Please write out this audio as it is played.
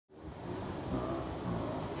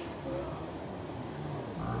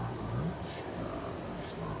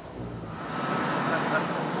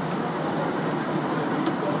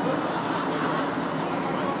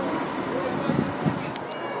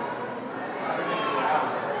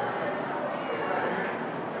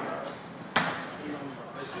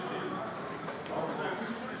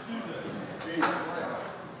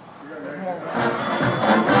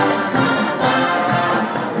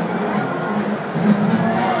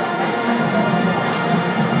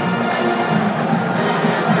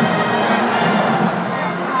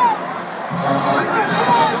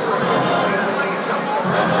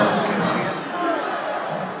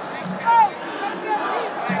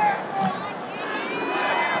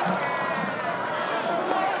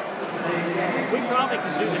they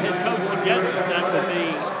can do the head coach together, that would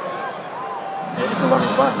be. It's a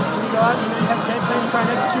learning process. So you go out, you have a game plan, you try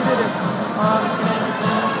and execute it, and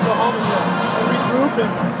you go home and you regroup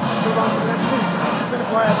and move on to the next week. It's been a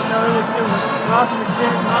blast. It was an awesome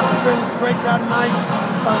experience, an awesome trip. It was a great crowd tonight.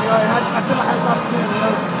 I took my hats off to them.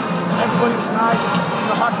 Everybody was nice.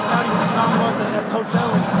 The hospitality was phenomenal at the hotel.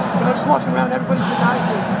 And just walking around, everybody's been nice.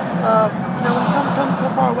 And when you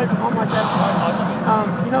come far away from home like that,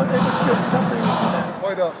 it's good. It's comforting to see that.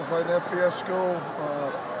 We played an FBS school.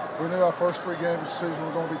 We knew our first 3 games of the season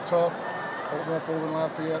were going to be tough. Opening up over in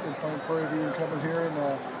Lafayette and playing Prairie View and coming here, and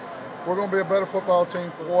we're going to be a better football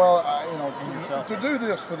team for a while. To do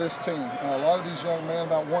this for this team, a lot of these young men,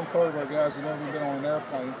 about 1/3 of our guys have never even been on an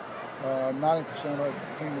airplane. 90% of our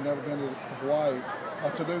team have never been to Hawaii.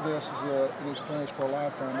 To do this is an experience for a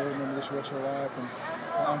lifetime. They remember this the rest of their life, and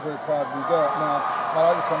I'm very proud to do that. Now,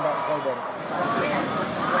 I'd like to come back and play better.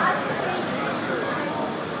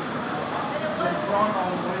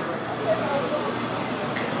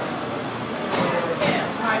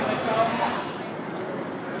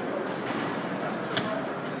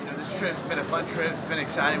 This trip's been a fun trip. It's been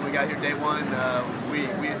exciting. We got here day one.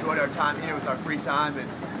 We enjoyed our time here with our free time, and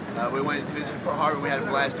we went and visited Pearl Harbor. We had a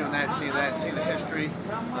blast doing that, seeing the history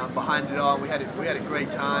behind it all. We had a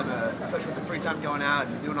great time, especially with the free time going out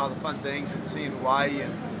and doing all the fun things and seeing Hawaii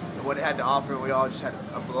and what it had to offer. And we all just had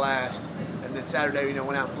a blast. And then Saturday,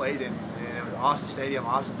 went out and played, and it was an awesome stadium,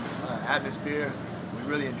 awesome atmosphere. We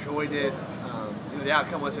really enjoyed it. The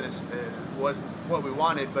outcome wasn't what we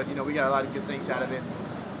wanted, but we got a lot of good things out of it.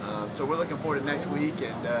 So we're looking forward to next week,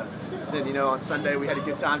 and then on Sunday we had a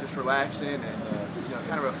good time just relaxing and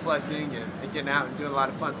kind of reflecting and getting out and doing a lot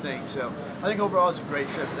of fun things. So I think overall it's a great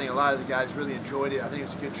trip. I think a lot of the guys really enjoyed it. I think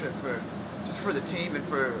it's a good trip for the team and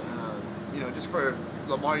for just for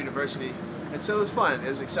Lamar University. And so it was fun. It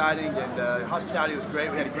was exciting, and hospitality was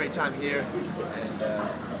great. We had a great time here, and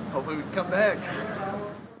hopefully we can come back.